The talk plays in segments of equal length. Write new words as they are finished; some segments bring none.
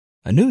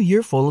A new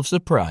year full of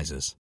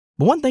surprises.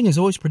 But one thing is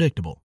always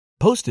predictable.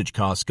 Postage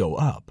costs go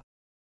up.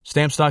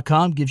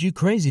 Stamps.com gives you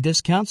crazy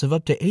discounts of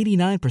up to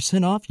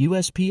 89% off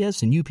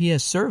USPS and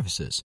UPS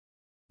services.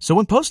 So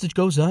when postage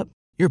goes up,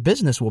 your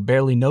business will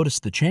barely notice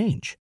the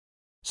change.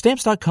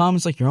 Stamps.com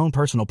is like your own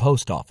personal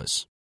post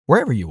office,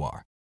 wherever you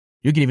are.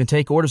 You can even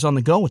take orders on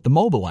the go with the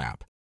mobile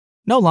app.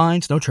 No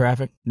lines, no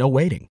traffic, no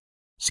waiting.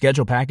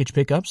 Schedule package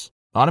pickups,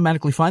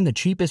 automatically find the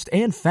cheapest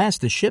and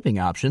fastest shipping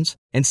options,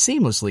 and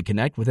seamlessly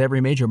connect with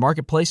every major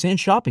marketplace and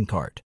shopping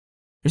cart.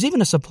 There's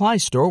even a supply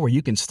store where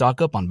you can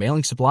stock up on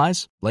mailing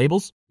supplies,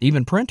 labels,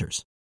 even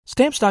printers.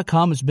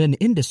 Stamps.com has been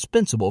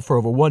indispensable for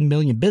over 1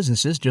 million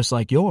businesses just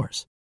like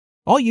yours.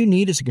 All you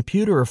need is a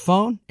computer or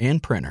phone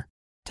and printer.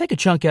 Take a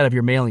chunk out of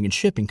your mailing and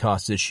shipping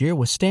costs this year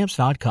with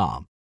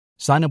Stamps.com.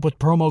 Sign up with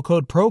promo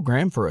code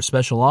PROGRAM for a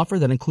special offer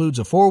that includes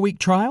a 4-week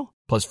trial,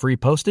 plus free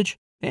postage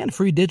and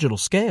free digital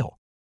scale.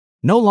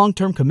 No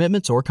long-term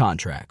commitments or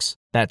contracts.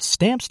 That's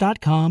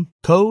Stamps.com,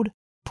 code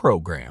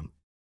PROGRAM.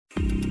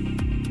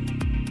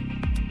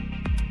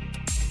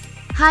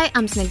 Hi,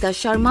 I'm Snigdha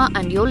Sharma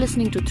and you're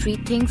listening to Three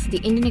Things, the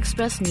Indian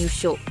Express news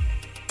show.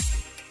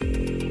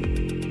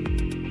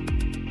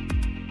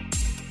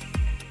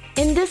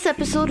 In this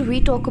episode, we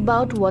talk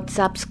about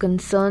WhatsApp's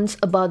concerns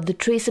about the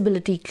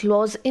traceability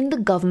clause in the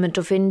Government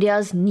of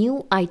India's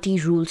new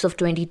IT rules of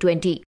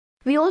 2020.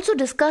 We also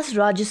discuss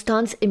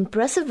Rajasthan's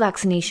impressive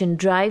vaccination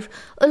drive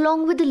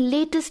along with the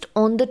latest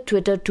on the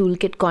Twitter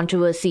toolkit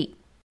controversy.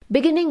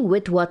 Beginning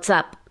with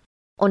WhatsApp.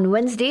 On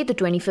Wednesday, the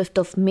 25th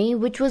of May,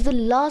 which was the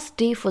last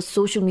day for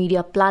social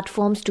media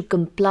platforms to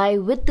comply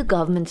with the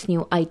government's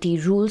new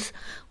IT rules,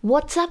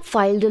 WhatsApp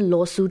filed a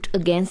lawsuit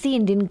against the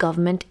Indian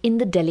government in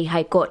the Delhi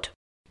High Court.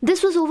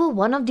 This was over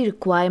one of the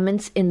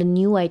requirements in the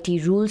new IT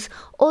rules,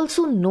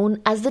 also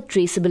known as the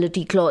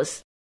traceability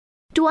clause.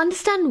 To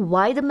understand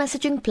why the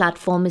messaging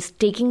platform is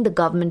taking the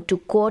government to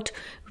court,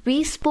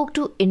 we spoke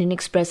to Indian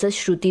Express's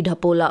Shruti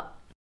Dhapola.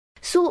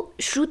 So,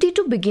 Shruti,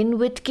 to begin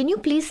with, can you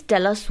please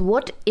tell us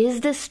what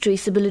is this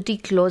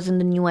traceability clause in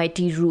the new IT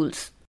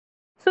rules?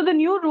 So the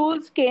new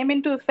rules came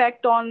into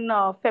effect on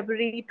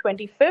February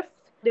 25th.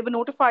 They were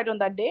notified on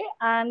that day,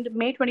 and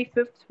May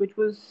 25th, which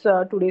was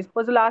 2 days,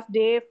 was the last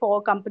day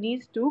for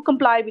companies to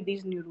comply with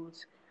these new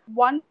rules.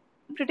 One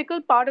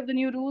critical part of the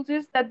new rules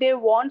is that they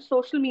want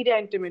social media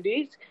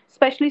intermediaries,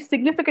 especially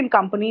significant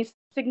companies.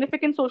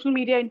 Significant social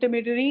media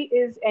intermediary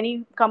is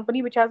any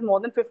company which has more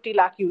than 50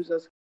 lakh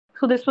users.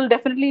 So this will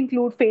definitely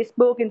include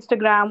Facebook,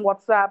 Instagram,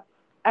 WhatsApp,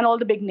 and all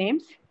the big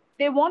names.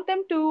 They want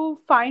them to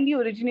find the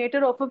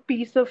originator of a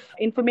piece of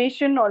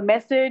information or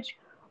message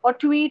or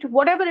tweet,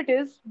 whatever it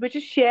is, which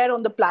is shared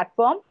on the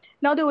platform.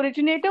 Now, the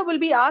originator will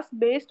be asked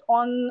based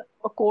on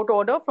a court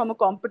order from a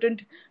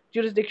competent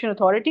jurisdiction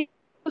authority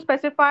to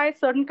specify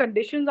certain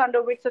conditions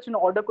under which such an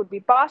order could be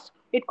passed.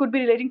 It could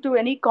be relating to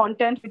any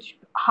content which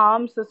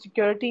harms the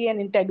security and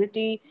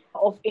integrity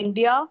of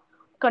India,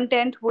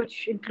 content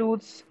which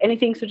includes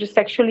anything such as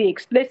sexually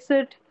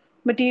explicit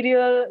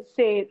material,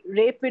 say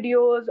rape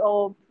videos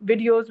or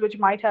videos which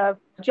might have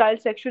child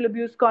sexual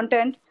abuse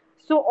content.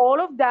 So all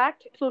of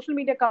that, social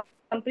media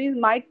companies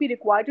might be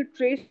required to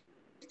trace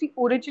the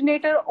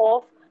originator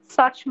of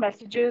such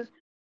messages.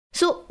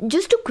 So,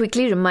 just to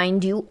quickly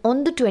remind you,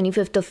 on the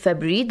 25th of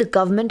February, the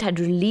government had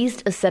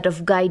released a set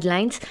of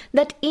guidelines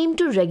that aim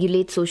to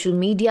regulate social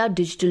media,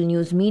 digital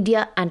news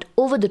media, and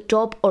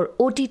over-the-top or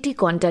OTT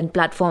content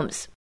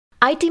platforms.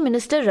 IT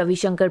Minister Ravi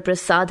Shankar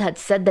Prasad had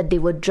said that they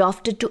were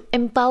drafted to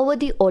empower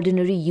the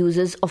ordinary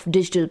users of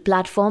digital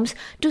platforms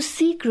to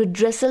seek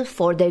redressal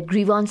for their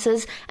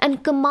grievances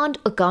and command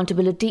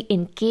accountability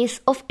in case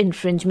of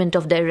infringement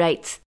of their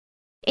rights.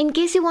 In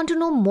case you want to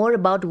know more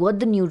about what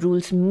the new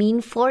rules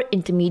mean for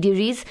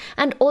intermediaries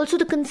and also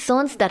the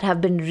concerns that have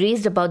been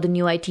raised about the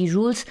new IT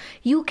rules,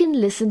 you can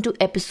listen to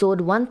episode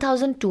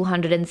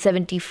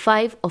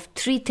 1275 of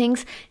Three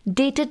Things,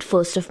 dated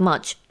 1st of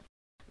March.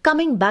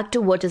 Coming back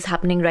to what is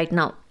happening right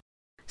now.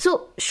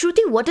 So,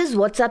 Shruti, what is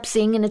WhatsApp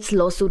saying in its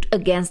lawsuit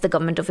against the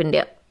Government of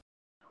India?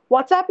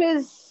 WhatsApp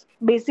is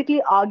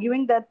basically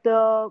arguing that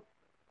the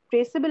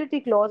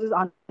traceability clause is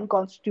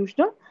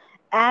unconstitutional,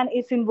 and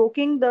it's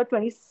invoking the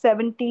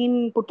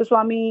 2017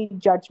 Puttaswamy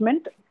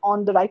judgment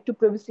on the right to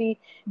privacy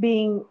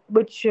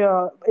which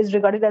is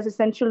regarded as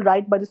essential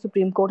right by the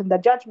Supreme Court in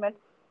that judgment,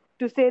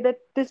 to say that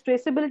this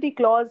traceability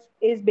clause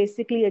is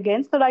basically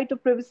against the right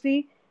of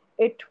privacy.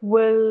 It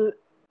will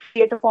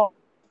create a form of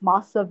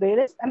mass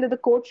surveillance, and that the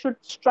court should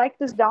strike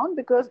this down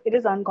because it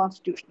is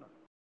unconstitutional.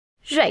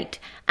 Right.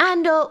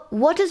 And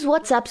what is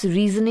WhatsApp's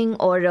reasoning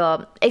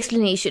or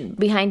explanation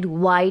behind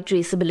why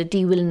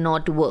traceability will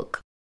not work?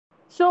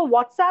 So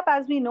WhatsApp,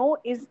 as we know,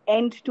 is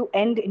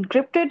end-to-end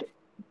encrypted.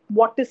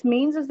 What this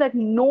means is that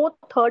no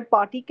third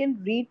party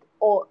can read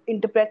or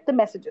interpret the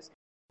messages.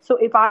 So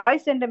if I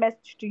send a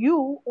message to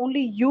you,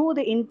 only you,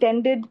 the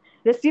intended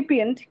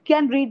recipient,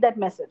 can read that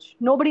message.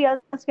 Nobody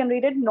else can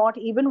read it, not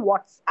even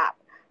WhatsApp.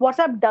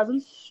 WhatsApp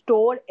doesn't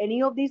store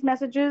any of these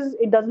messages.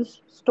 It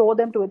doesn't store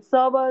them to its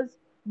servers,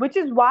 which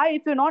is why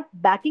if you're not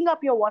backing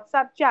up your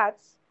WhatsApp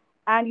chats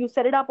and you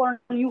set it up on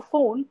a new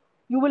phone,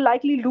 you will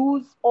likely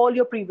lose all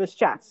your previous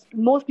chats.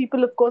 Most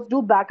people, of course,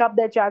 do back up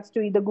their chats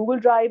to either Google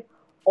Drive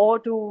or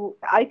to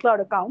iCloud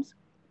accounts.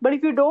 But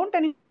if you don't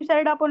and you set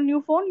it up on a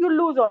new phone, you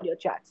lose all your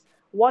chats.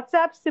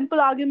 WhatsApp's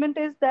simple argument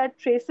is that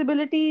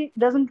traceability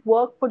doesn't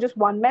work for just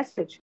one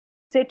message.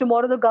 Say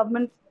tomorrow the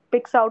government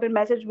picks out a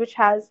message which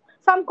has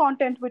some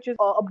content which is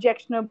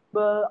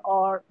objectionable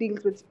or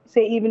deals with,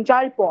 say, even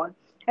child porn,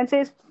 and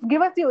says,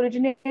 give us the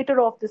originator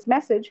of this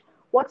message.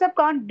 WhatsApp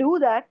can't do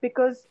that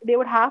because they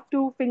would have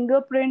to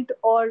fingerprint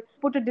or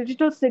put a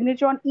digital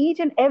signature on each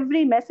and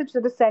every message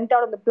that is sent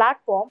out on the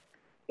platform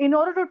in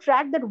order to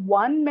track that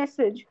one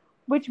message,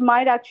 which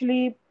might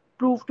actually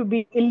prove to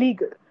be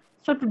illegal.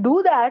 So to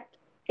do that,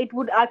 it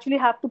would actually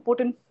have to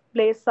put in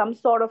place some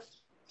sort of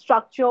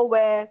structure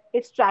where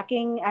it's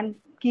tracking and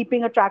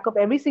keeping a track of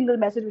every single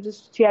message which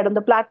is shared on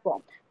the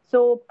platform.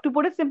 So to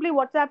put it simply,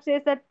 WhatsApp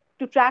says that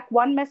to track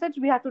one message,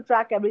 we have to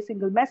track every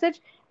single message.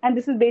 And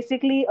this is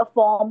basically a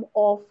form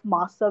of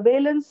mass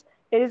surveillance.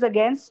 It is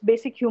against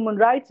basic human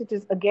rights. It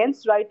is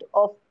against right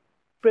of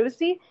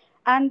privacy.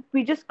 And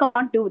we just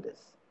can't do this.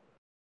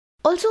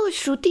 Also,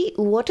 Shruti,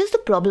 what is the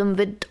problem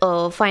with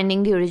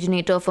finding the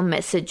originator of a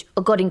message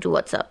according to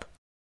WhatsApp?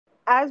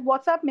 As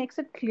WhatsApp makes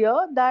it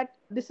clear that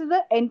this is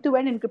an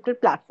end-to-end encrypted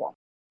platform.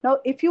 Now,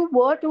 if you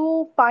were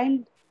to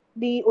find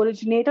the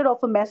originator of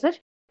a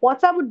message,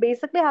 WhatsApp would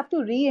basically have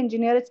to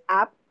re-engineer its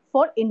app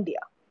for India.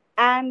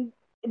 And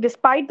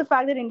despite the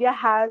fact that India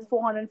has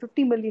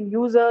 450 million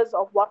users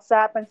of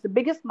WhatsApp and it's the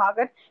biggest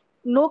market,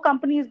 no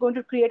company is going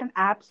to create an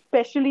app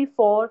specially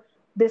for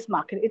this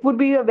market. It would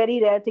be a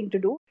very rare thing to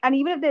do. And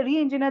even if they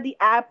re-engineer the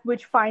app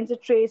which finds a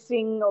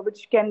tracing or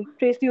which can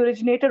trace the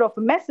originator of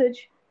a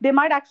message, they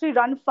might actually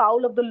run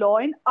foul of the law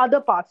in other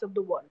parts of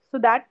the world. So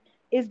that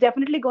is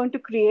definitely going to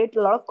create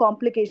a lot of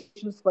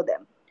complications for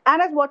them.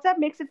 And as WhatsApp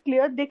makes it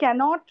clear, they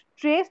cannot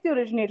trace the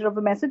originator of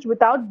a message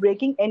without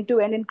breaking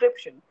end-to-end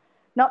encryption.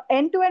 Now,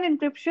 end-to-end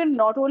encryption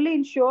not only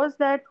ensures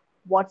that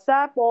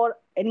WhatsApp or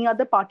any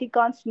other party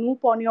can't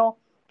snoop on your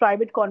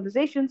private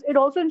conversations, it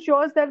also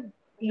ensures that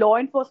law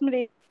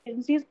enforcement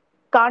agencies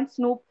can't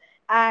snoop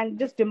and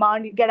just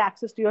get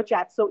access to your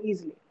chat so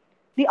easily.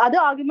 The other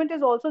argument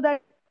is also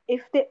that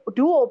if they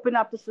do open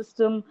up the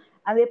system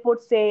and they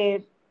put,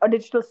 say, a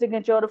digital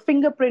signature or a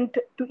fingerprint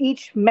to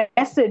each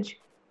message,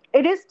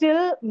 it is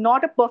still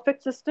not a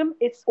perfect system.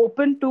 It's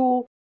open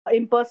to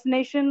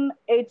impersonation.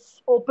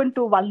 It's open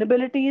to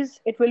vulnerabilities.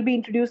 It will be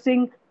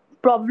introducing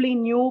probably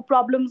new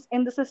problems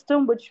in the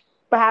system, which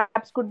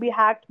perhaps could be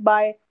hacked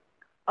by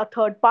a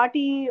third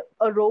party,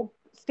 a rogue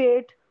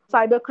state,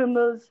 cyber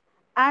criminals.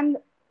 And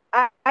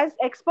as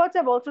experts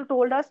have also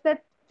told us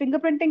that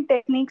fingerprinting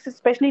techniques,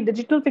 especially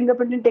digital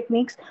fingerprinting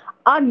techniques,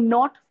 are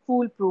not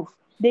foolproof.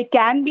 They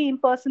can be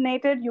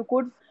impersonated. You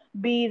could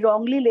be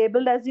wrongly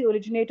labeled as the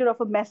originator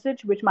of a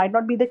message, which might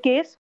not be the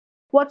case.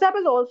 WhatsApp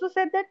has also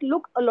said that,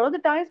 look, a lot of the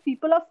times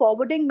people are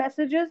forwarding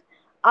messages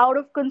out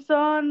of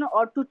concern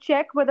or to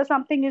check whether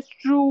something is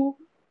true,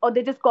 or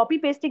they're just copy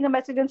pasting a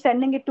message and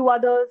sending it to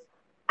others.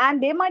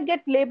 And they might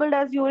get labeled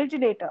as the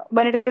originator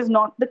when it is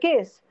not the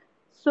case.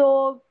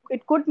 So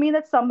it could mean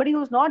that somebody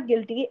who's not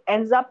guilty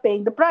ends up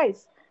paying the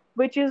price,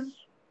 which is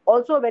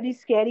also a very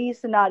scary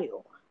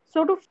scenario.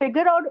 So to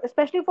figure out,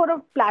 especially for a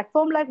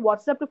platform like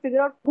WhatsApp, to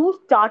figure out who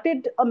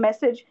started a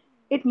message,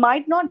 it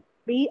might not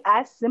be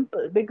as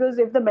simple, because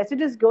if the message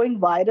is going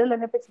viral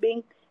and if it's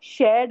being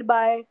shared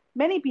by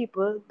many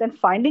people, then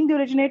finding the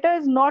originator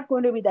is not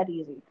going to be that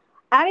easy.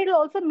 And it'll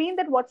also mean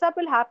that WhatsApp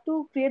will have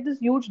to create this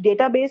huge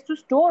database to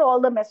store all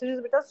the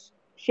messages which are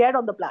shared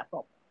on the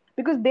platform,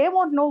 because they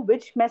won't know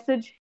which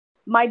message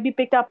might be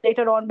picked up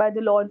later on by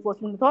the law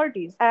enforcement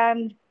authorities.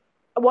 And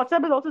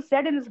WhatsApp has also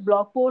said in its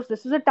blog post,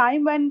 this is a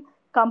time when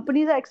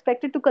companies are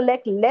expected to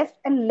collect less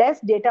and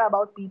less data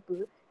about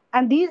people.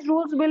 And these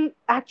rules will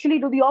actually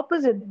do the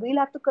opposite. We'll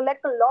have to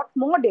collect a lot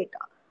more data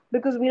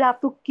because we'll have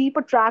to keep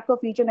a track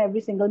of each and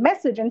every single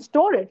message and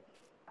store it.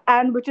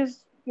 And which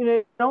is,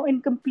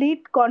 in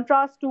complete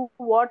contrast to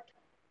what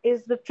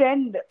is the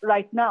trend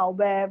right now,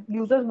 where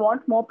users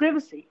want more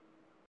privacy.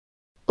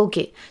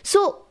 Okay,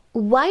 so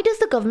why does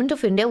the government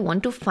of India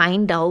want to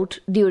find out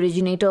the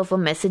originator of a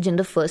message in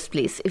the first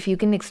place? If you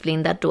can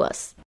explain that to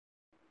us.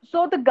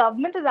 So the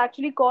government has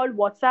actually called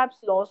WhatsApp's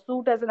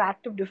lawsuit as an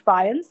act of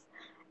defiance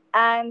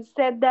and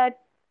said that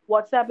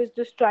WhatsApp is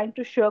just trying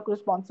to shirk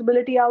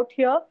responsibility out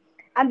here.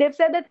 And they've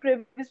said that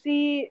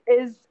privacy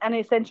is an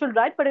essential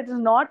right, but it is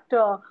not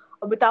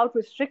without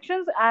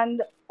restrictions.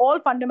 And all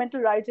fundamental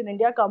rights in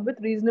India come with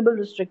reasonable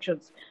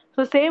restrictions.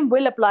 So same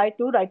will apply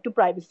to right to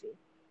privacy.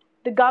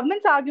 The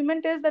government's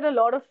argument is that a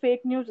lot of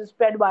fake news is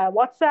spread via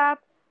WhatsApp.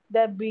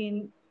 There have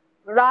been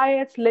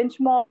riots, lynch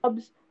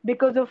mobs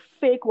because of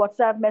fake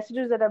WhatsApp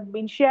messages that have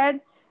been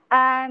shared.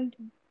 And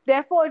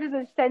therefore, it is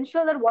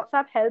essential that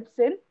WhatsApp helps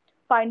in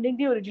finding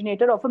the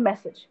originator of a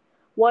message.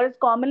 What has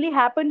commonly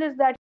happened is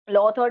that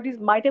law authorities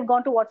might have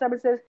gone to WhatsApp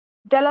and says,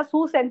 tell us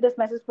who sent this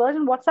message first.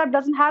 And WhatsApp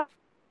doesn't have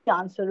the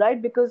answer, right?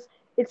 Because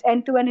it's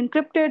end-to-end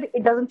encrypted.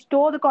 It doesn't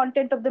store the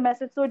content of the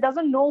message. So it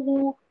doesn't know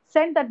who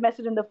sent that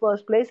message in the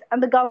first place.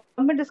 And the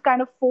government is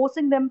kind of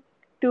forcing them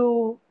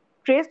to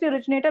trace the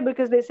originator,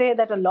 because they say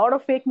that a lot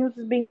of fake news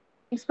is being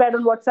spread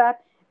on WhatsApp,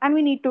 and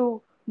we need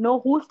to know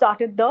who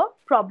started the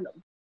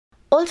problem.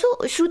 Also,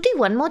 Shruti,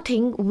 one more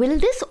thing. Will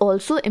this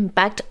also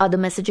impact other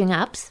messaging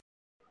apps?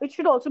 It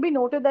should also be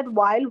noted that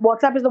while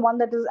WhatsApp is the one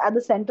that is at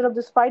the center of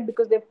this fight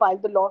because they've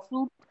filed the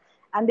lawsuit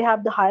and they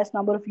have the highest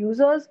number of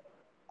users,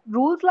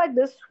 rules like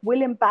this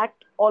will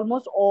impact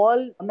almost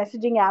all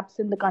messaging apps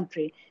in the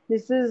country.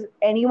 This is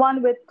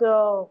anyone with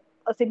a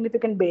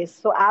significant base.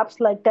 So apps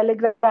like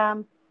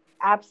Telegram,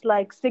 apps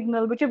like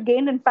Signal, which have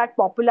gained, in fact,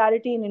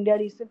 popularity in India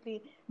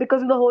recently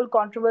because of the whole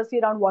controversy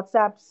around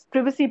WhatsApp's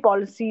privacy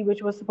policy,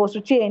 which was supposed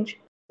to change.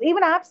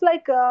 Even apps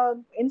like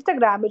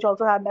Instagram, which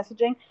also have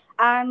messaging,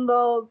 and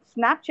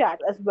Snapchat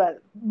as well,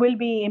 will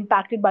be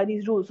impacted by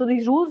these rules. So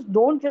these rules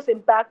don't just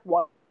impact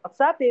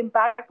WhatsApp, they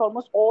impact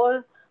almost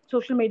all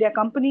social media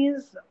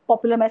companies,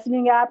 popular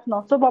messaging apps,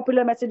 not so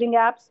popular messaging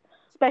apps.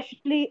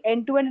 Especially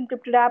end-to-end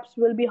encrypted apps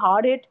will be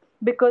hard hit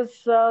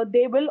because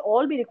they will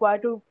all be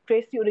required to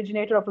trace the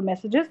originator of the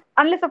messages,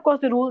 unless, of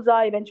course, the rules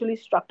are eventually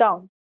struck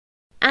down.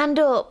 And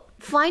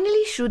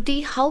finally,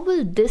 Shruti, how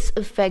will this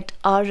affect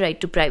our right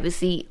to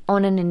privacy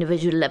on an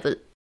individual level?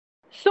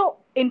 So,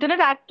 internet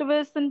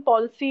activists and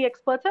policy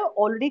experts have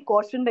already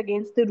cautioned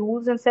against the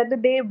rules and said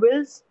that they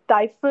will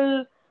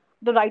stifle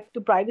the right to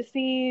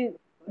privacy,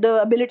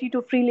 the ability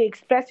to freely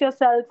express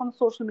yourself on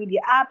social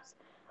media apps.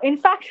 In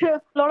fact,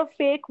 a lot of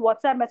fake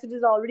WhatsApp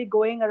messages are already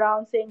going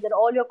around saying that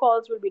all your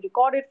calls will be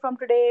recorded from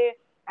today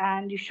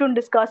and you shouldn't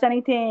discuss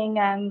anything,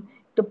 and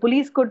the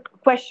police could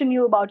question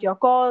you about your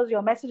calls,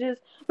 your messages,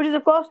 which is,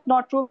 of course,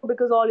 not true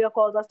because all your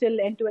calls are still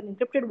end-to-end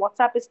encrypted.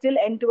 WhatsApp is still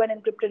end-to-end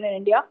encrypted in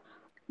India.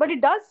 But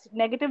it does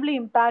negatively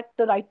impact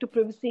the right to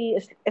privacy,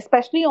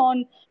 especially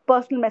on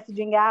personal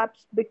messaging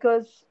apps,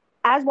 because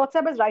as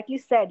WhatsApp has rightly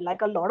said,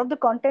 like, a lot of the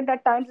content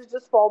at times is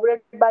just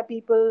forwarded by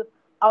people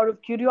out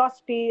of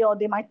curiosity, or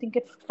they might think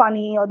it's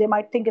funny, or they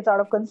might think it's out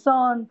of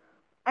concern.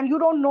 And you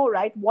don't know,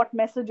 right, what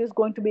message is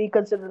going to be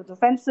considered as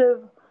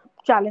offensive,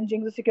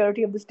 challenging the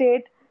security of the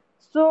state.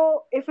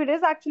 So if it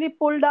is actually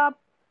pulled up,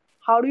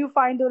 how do you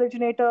find the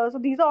originator? So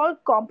these are all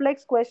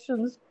complex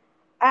questions.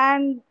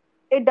 And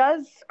it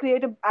does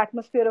create an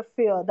atmosphere of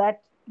fear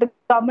that the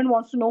government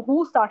wants to know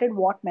who started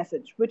what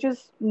message, which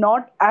is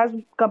not, as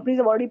companies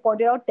have already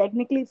pointed out,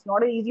 technically it's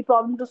not an easy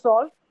problem to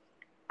solve.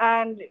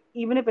 And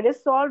even if it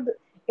is solved,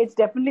 it's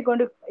definitely going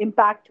to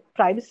impact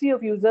privacy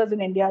of users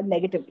in India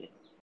negatively.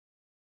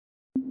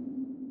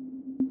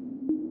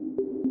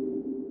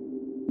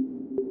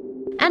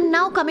 And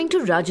now coming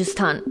to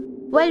Rajasthan.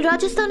 While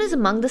Rajasthan is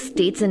among the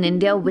states in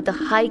India with a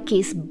high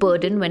case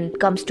burden when it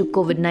comes to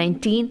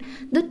COVID-19,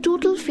 the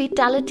total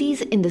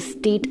fatalities in the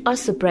state are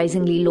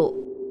surprisingly low.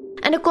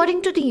 And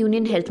according to the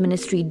Union Health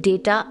Ministry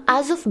data,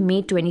 as of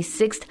May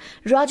 26th,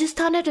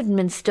 Rajasthan had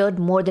administered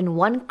more than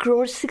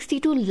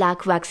 1,62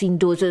 lakh vaccine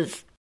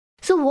doses.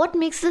 So what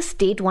makes the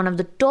state one of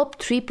the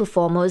top 3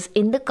 performers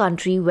in the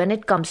country when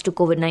it comes to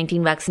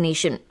COVID-19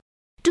 vaccination?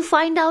 To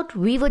find out,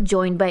 we were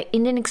joined by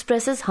Indian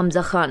Express's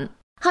Hamza Khan.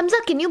 Hamza,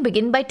 can you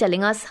begin by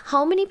telling us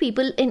how many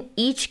people in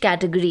each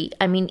category,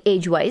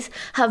 age-wise,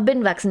 have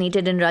been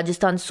vaccinated in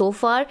Rajasthan so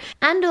far?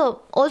 And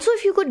also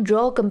if you could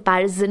draw a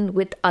comparison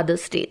with other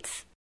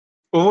states.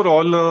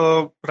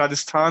 Overall,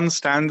 Rajasthan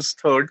stands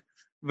third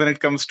when it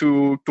comes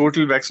to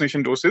total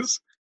vaccination doses.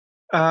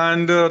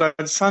 And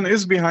Rajasthan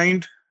is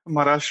behind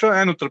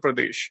Maharashtra and Uttar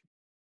Pradesh.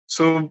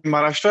 So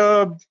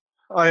Maharashtra,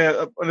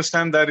 I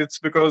understand that it's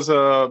because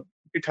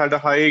it had a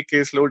high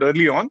caseload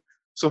early on.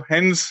 So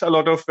hence, a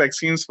lot of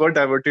vaccines were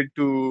diverted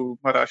to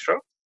Maharashtra.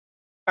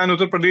 And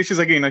Uttar Pradesh is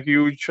again a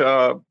huge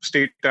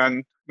state,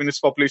 and its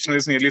population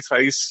is nearly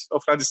thrice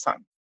of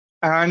Rajasthan.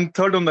 And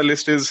third on the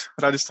list is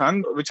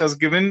Rajasthan, which has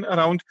given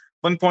around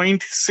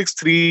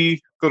 1.63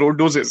 crore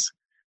doses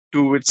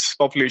to its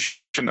population,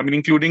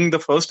 including the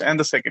first and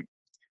the second.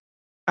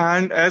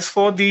 And as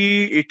for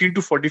the 18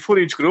 to 44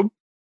 age group,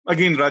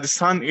 again,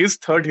 Rajasthan is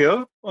third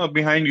here,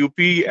 behind UP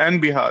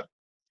and Bihar.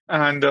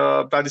 And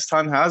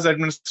Rajasthan has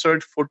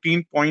administered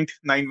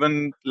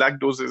 14.91 lakh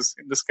doses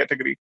in this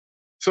category.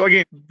 So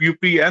again,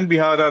 UP and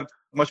Bihar are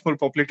much more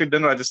populated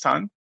than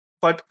Rajasthan.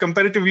 But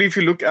comparatively, if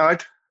you look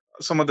at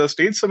some other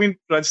states,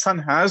 Rajasthan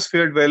has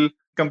fared well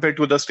compared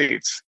to other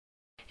states.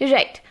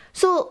 Right.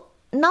 So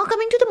now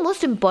coming to the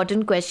most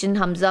important question,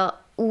 Hamza,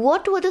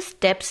 what were the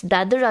steps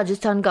that the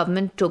Rajasthan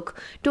government took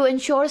to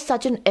ensure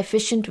such an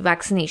efficient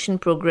vaccination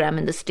program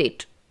in the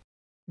state?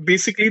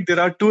 Basically, there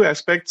are 2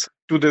 aspects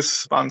to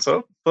this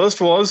answer.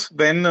 First was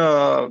when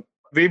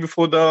way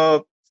before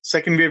the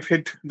second wave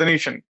hit the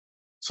nation.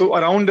 So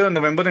around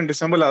November and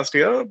December last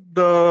year,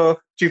 the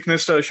Chief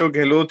Minister Ashok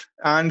Gehlot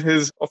and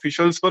his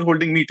officials were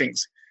holding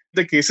meetings.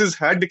 The cases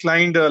had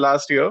declined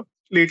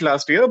late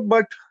last year,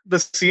 but the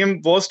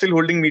CM was still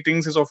holding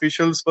meetings. His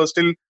officials were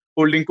still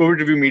holding COVID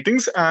review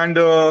meetings, and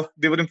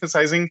they were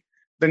emphasizing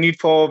the need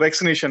for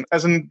vaccination,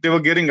 as in they were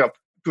gearing up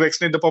to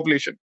vaccinate the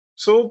population.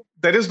 So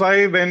that is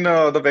why when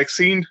the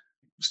vaccine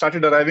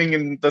started arriving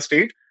in the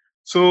state,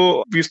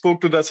 so we spoke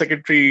to the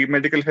Secretary,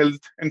 Medical Health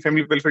and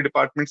Family Welfare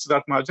Department,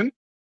 Siddharth Mahajan,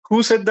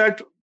 who said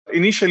that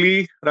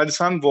initially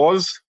Rajasthan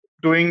was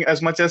doing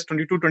as much as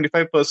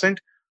 22-25%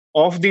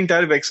 of the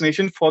entire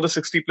vaccination for the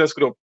 60 plus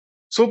group.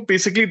 So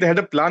basically, they had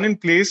a plan in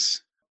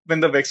place when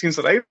the vaccines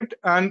arrived,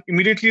 and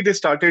immediately they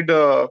started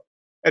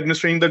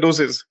administering the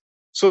doses.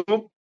 So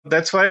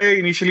that's why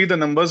initially the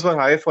numbers were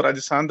high for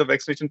Rajasthan, the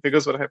vaccination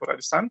figures were high for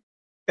Rajasthan.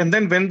 And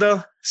then when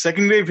the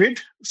second wave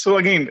hit, so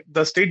again,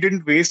 the state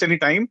didn't waste any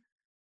time.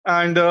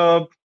 And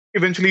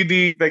eventually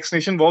the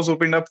vaccination was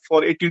opened up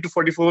for 18 to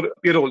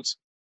 44-year-olds.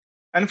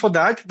 And for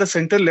that, the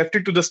center left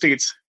it to the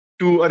states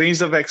to arrange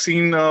the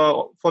vaccine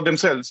for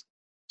themselves.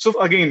 So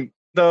again,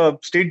 the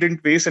state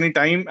didn't waste any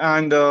time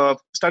and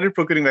started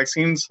procuring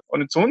vaccines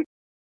on its own.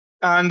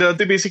 And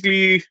they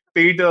basically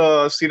paid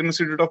Serum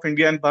Institute of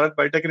India and Bharat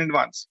Biotech in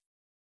advance.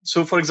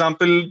 So, for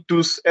example,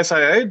 to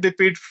SII, they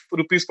paid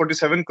rupees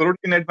 47 crore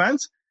in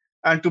advance.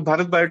 And to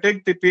Bharat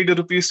Biotech, they paid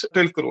rupees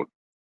 12 crore.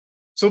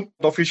 So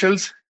the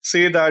officials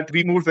say that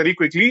we moved very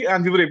quickly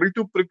and we were able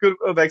to procure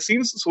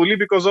vaccines solely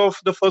because of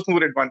the first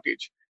mover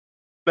advantage.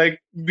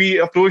 Like we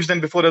approached them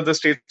before other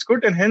states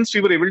could, and hence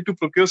we were able to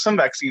procure some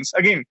vaccines.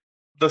 Again,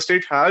 the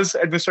state has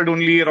administered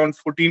only around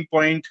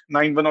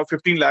 14.91 or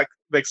 15 lakh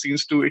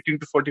vaccines to 18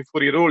 to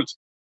 44-year-olds.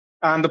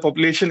 And the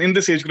population in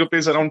this age group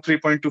is around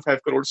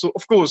 3.25 crores. So,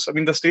 of course, I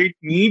mean, the state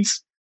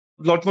needs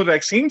a lot more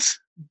vaccines,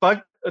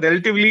 but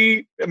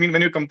relatively, I mean,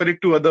 when you compare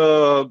it to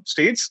other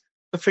states,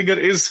 the figure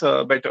is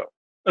better.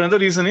 Another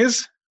reason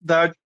is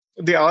that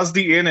they asked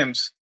the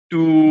ANMs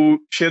to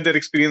share their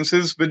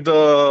experiences with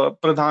the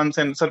Pradhans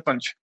and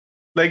Sarpanch.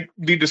 Like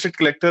the district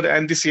collector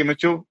and the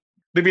CMHO,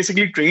 they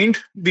basically trained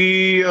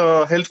the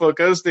health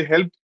workers, they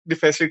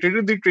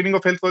facilitated the training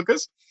of health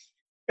workers.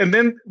 And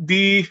then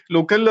the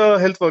local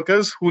health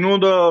workers who know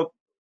the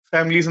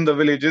families in the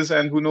villages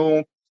and who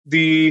know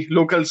the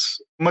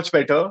locals much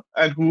better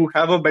and who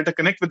have a better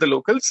connect with the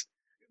locals,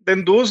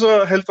 then those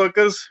health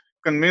workers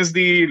convince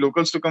the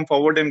locals to come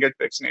forward and get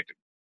vaccinated.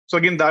 So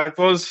again, that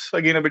was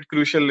again a bit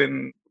crucial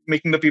in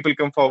making the people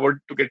come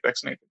forward to get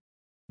vaccinated.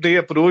 They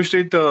approached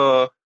it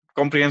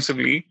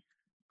comprehensively.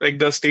 Like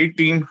the state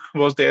team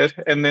was there,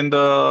 and then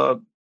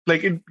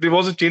there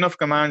was a chain of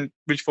command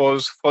which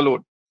was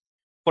followed.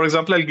 For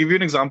example, I'll give you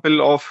an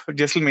example of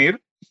Jaisalmer.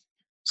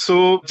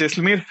 So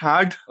Jaisalmer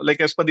had,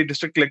 like as per the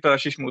district collector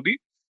Ashish Modi,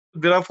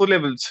 there are 4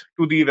 levels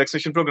to the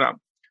vaccination program.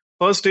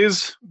 First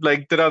is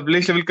like there are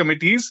village level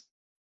committees.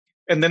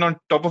 And then on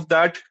top of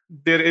that,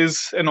 there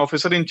is an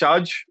officer in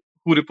charge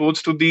who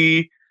reports to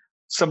the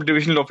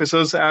subdivisional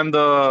officers and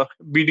the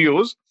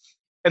BDOs.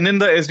 And then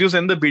the SDOs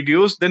and the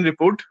BDOs then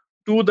report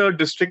to the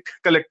district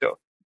collector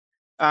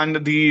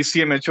and the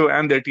CMHO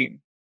and their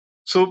team.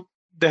 So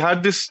they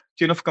had this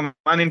chain of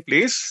command in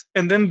place,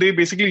 and then they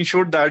basically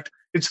ensured that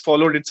it's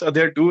followed, it's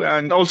adhered to,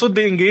 and also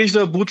they engaged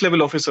the booth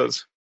level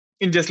officers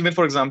in Jaisalmer,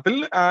 for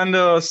example.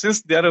 And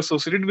since they are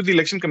associated with the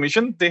election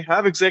commission, they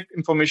have exact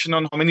information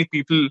on how many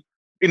people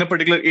in a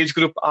particular age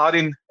group are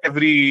in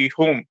every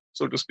home,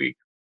 so to speak.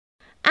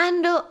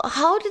 And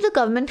how did the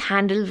government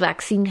handle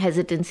vaccine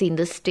hesitancy in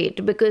the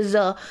state? Because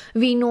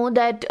we know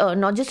that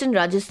not just in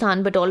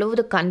Rajasthan, but all over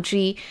the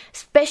country,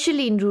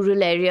 especially in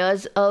rural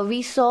areas,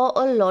 we saw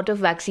a lot of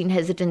vaccine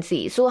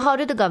hesitancy. So how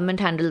did the government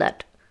handle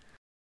that?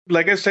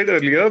 Like I said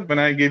earlier, when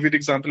I gave you the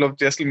example of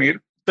Jaisalmer,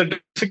 the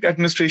district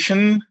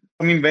administration,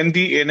 I mean, when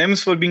the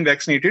ANMs were being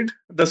vaccinated,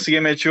 the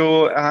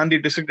CMHO and the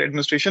district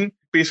administration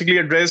basically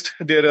addressed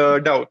their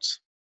doubts.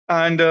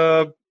 And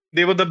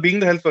they were being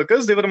the health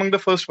workers, they were among the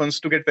first ones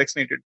to get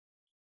vaccinated.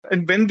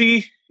 And when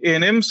the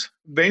ANMs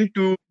went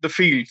to the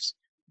fields,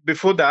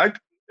 before that,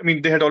 I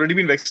mean, they had already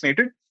been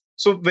vaccinated.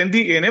 So when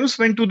the ANMs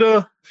went to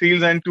the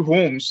fields and to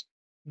homes,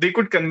 they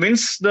could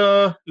convince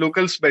the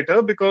locals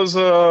better because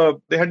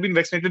they had been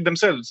vaccinated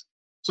themselves.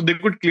 So they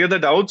could clear the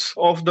doubts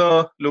of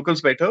the locals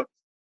better.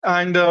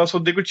 And so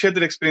they could share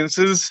their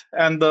experiences,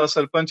 and the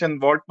Sarpanch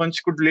and Ward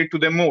Panch could relate to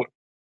them more.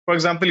 For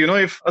example,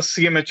 if a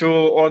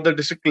CMHO or the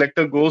district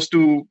collector goes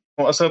to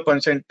a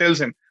Sarpanch and tells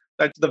him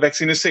that the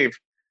vaccine is safe,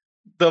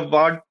 the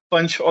Ward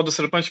Panch or the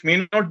Sarpanch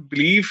may not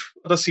believe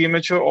the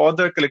CMHO or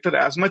the collector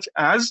as much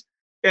as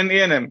an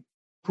ANM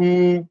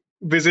who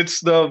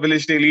visits the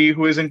village daily,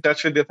 who is in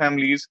touch with their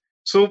families.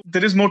 So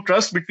there is more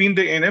trust between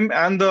the ANM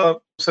and the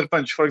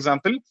Sarpanch, for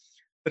example,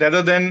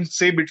 rather than,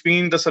 say,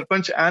 between the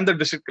Sarpanch and the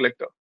district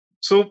collector.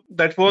 So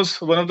that was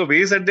one of the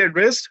ways that they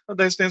addressed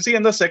the hesitancy.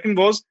 And the second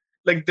was,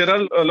 like, there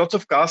are lots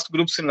of caste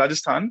groups in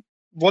Rajasthan.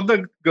 What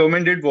the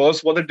government did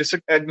was, what the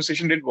district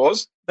administration did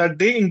was, that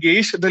they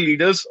engaged the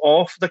leaders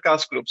of the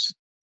caste groups.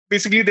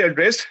 Basically, they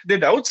addressed their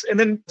doubts and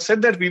then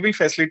said that we will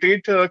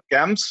facilitate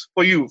camps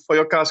for you, for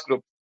your caste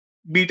group,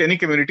 be it any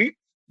community.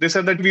 They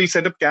said that we'll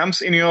set up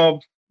camps in your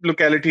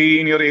locality,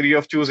 in your area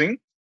of choosing.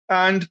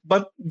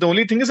 But the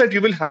only thing is that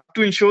you will have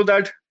to ensure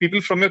that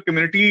people from your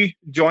community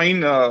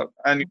join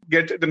and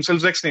get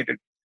themselves vaccinated.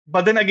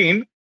 But then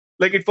again,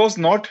 like, it was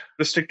not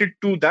restricted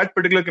to that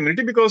particular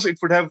community because it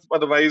would have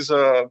otherwise,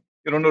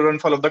 run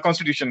foul of the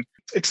constitution.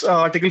 It's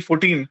Article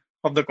 14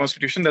 of the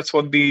constitution. That's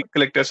what the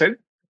collector said.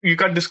 You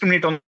can't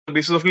discriminate on the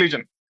basis of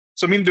religion.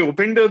 So, I mean, they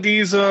opened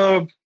these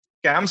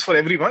camps for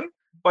everyone,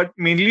 but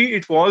mainly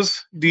it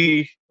was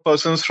the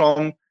persons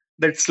from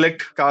that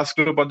select caste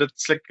group or that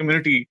select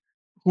community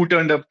who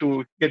turned up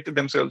to get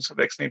themselves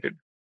vaccinated.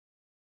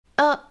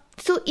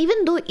 So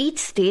even though each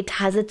state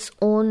has its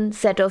own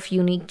set of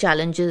unique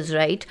challenges,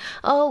 right?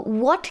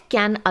 What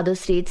can other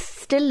states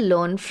still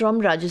learn from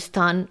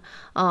Rajasthan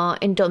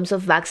in terms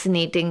of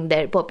vaccinating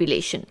their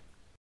population?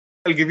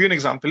 I'll give you an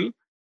example.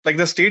 Like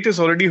the state is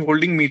already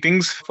holding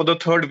meetings for the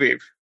third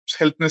wave.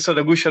 Health Minister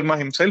Raghu Sharma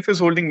himself is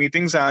holding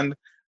meetings, and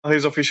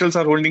his officials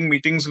are holding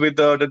meetings with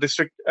the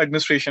district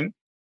administration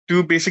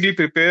to basically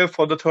prepare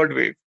for the third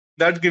wave.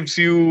 That gives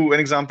you an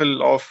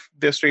example of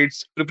their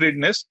state's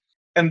preparedness.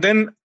 And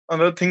then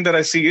another thing that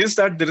I see is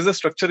that there is a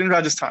structure in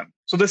Rajasthan.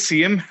 So the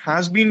CM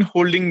has been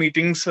holding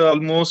meetings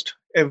almost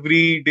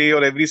every day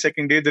or every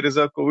second day. There is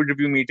a COVID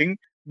review meeting,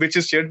 which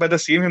is chaired by the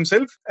CM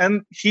himself.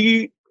 And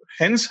he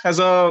hence has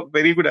a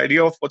very good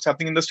idea of what's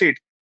happening in the state.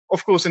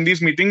 Of course, in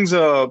these meetings,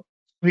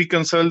 he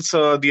consults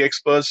the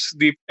experts,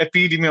 the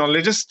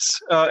epidemiologists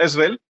as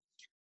well,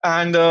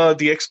 and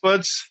the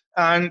experts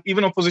and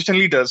even opposition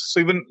leaders. So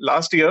even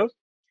last year,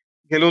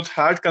 Gehlot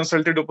had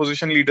consulted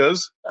opposition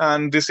leaders,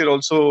 and this year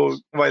also,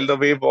 while the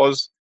wave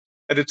was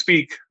at its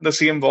peak, the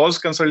CM was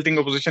consulting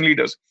opposition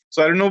leaders.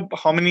 So I don't know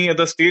how many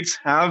other states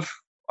are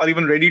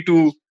even ready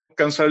to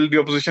consult the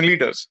opposition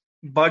leaders.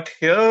 But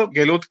here,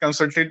 Gehlot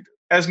consulted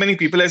as many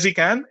people as he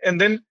can,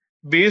 and then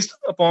based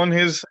upon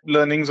his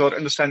learnings or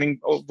understanding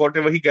of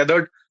whatever he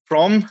gathered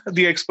from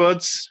the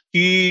experts,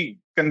 he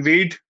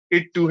conveyed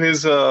it to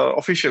his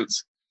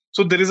officials.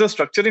 So there is a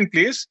structure in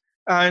place.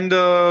 And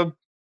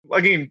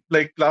again,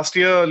 like late last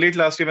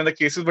year when the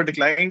cases were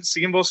declining,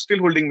 CM was still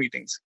holding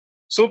meetings.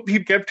 So he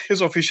kept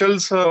his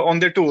officials on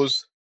their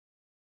toes.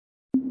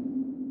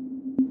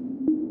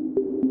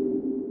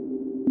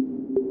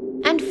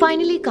 And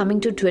finally, coming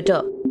to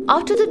Twitter.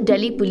 After the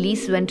Delhi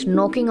police went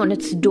knocking on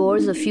its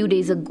doors a few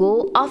days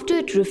ago after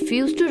it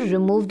refused to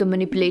remove the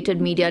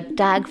manipulated media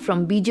tag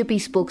from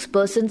BJP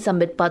spokesperson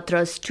Sambit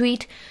Patra's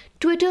tweet,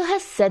 Twitter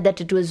has said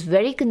that it was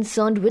very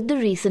concerned with the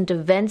recent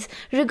events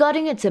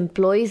regarding its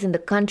employees in the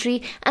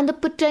country and the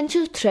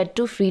potential threat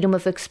to freedom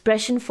of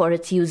expression for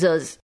its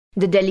users.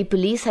 The Delhi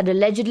police had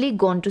allegedly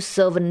gone to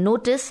serve a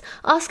notice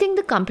asking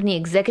the company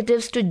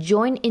executives to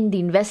join in the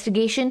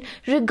investigation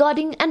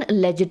regarding an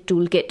alleged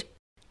toolkit.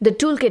 The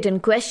toolkit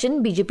in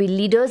question, BJP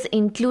leaders,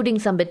 including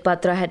Sambit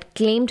Patra, had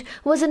claimed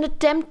was an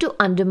attempt to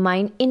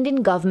undermine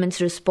Indian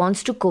government's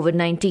response to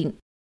COVID-19.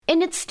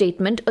 In its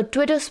statement, a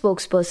Twitter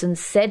spokesperson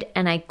said,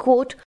 and I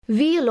quote,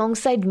 "We,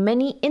 alongside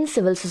many in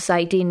civil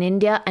society in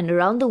India and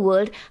around the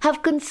world,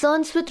 have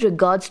concerns with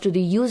regards to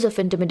the use of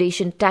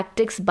intimidation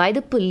tactics by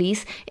the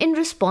police in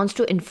response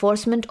to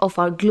enforcement of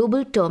our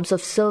global terms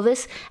of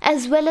service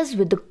as well as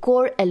with the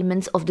core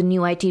elements of the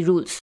new IT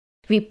rules.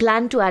 We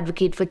plan to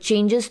advocate for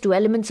changes to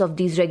elements of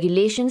these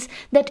regulations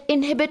that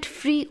inhibit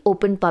free,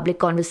 open public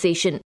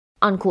conversation."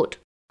 Unquote.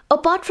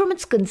 Apart from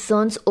its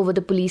concerns over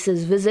the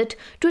police's visit,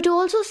 Twitter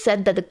also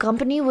said that the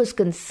company was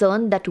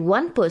concerned that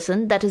one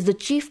person, that is the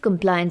chief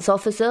compliance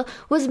officer,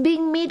 was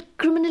being made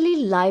criminally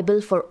liable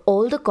for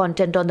all the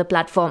content on the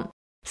platform.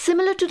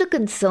 Similar to the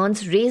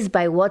concerns raised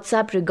by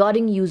WhatsApp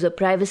regarding user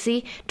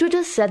privacy,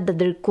 Twitter said that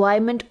the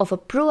requirement of a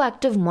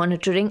proactive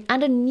monitoring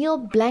and a near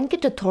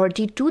blanket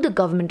authority to the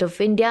Government of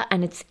India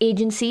and its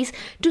agencies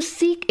to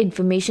seek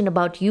information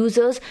about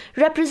users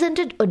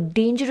represented a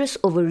dangerous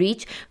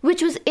overreach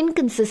which was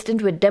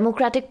inconsistent with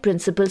democratic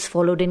principles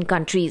followed in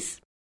countries.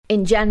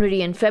 In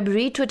January and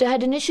February, Twitter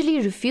had initially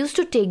refused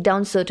to take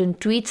down certain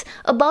tweets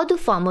about the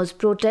farmers'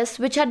 protests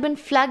which had been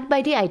flagged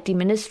by the IT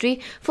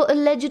ministry for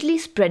allegedly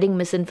spreading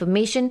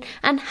misinformation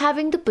and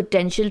having the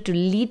potential to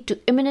lead to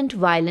imminent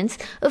violence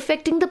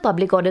affecting the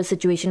public order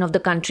situation of the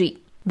country.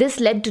 This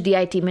led to the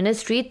IT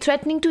ministry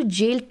threatening to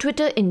jail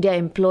Twitter India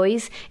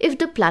employees if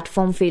the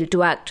platform failed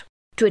to act.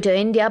 Twitter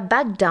India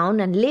backed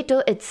down, and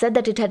later it said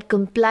that it had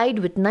complied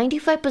with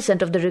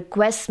 95% of the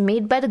requests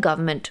made by the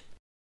government.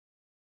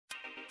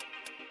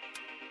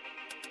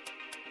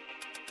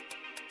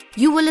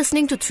 You were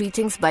listening to Three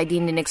Things by The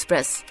Indian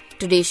Express.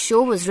 Today's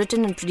show was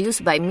written and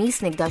produced by me,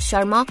 Snigdha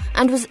Sharma,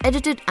 and was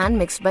edited and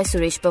mixed by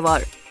Suresh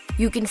Pawar.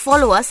 You can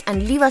follow us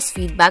and leave us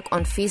feedback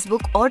on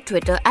Facebook or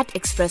Twitter at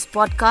Express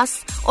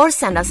Podcasts, or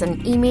send us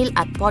an email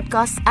at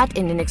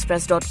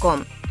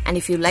podcasts@indianexpress.com. And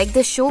if you like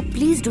this show,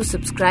 please do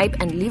subscribe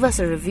and leave us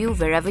a review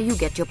wherever you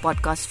get your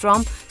podcasts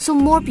from so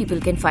more people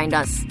can find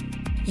us.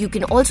 You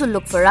can also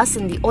look for us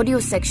in the audio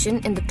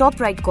section in the top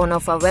right corner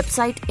of our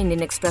website,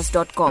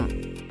 indianexpress.com.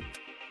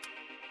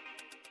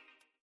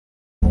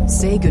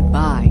 Say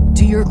goodbye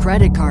to your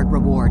credit card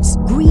rewards.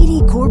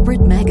 Greedy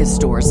corporate mega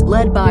stores,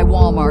 led by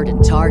Walmart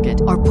and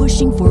Target, are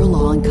pushing for a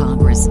law in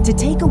Congress to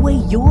take away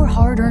your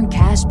hard-earned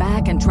cash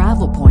back and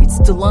travel points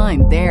to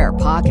line their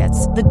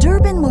pockets. The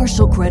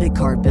Durbin-Marshall credit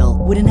card bill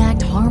would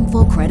enact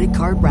harmful credit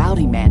card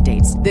routing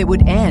mandates that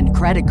would end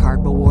credit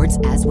card rewards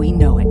as we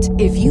know it.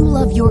 If you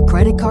love your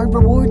credit card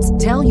rewards,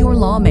 tell your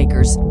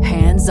lawmakers,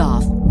 hands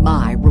off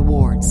my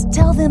rewards.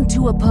 Tell them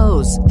to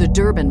oppose the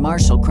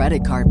Durbin-Marshall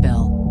credit card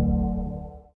bill.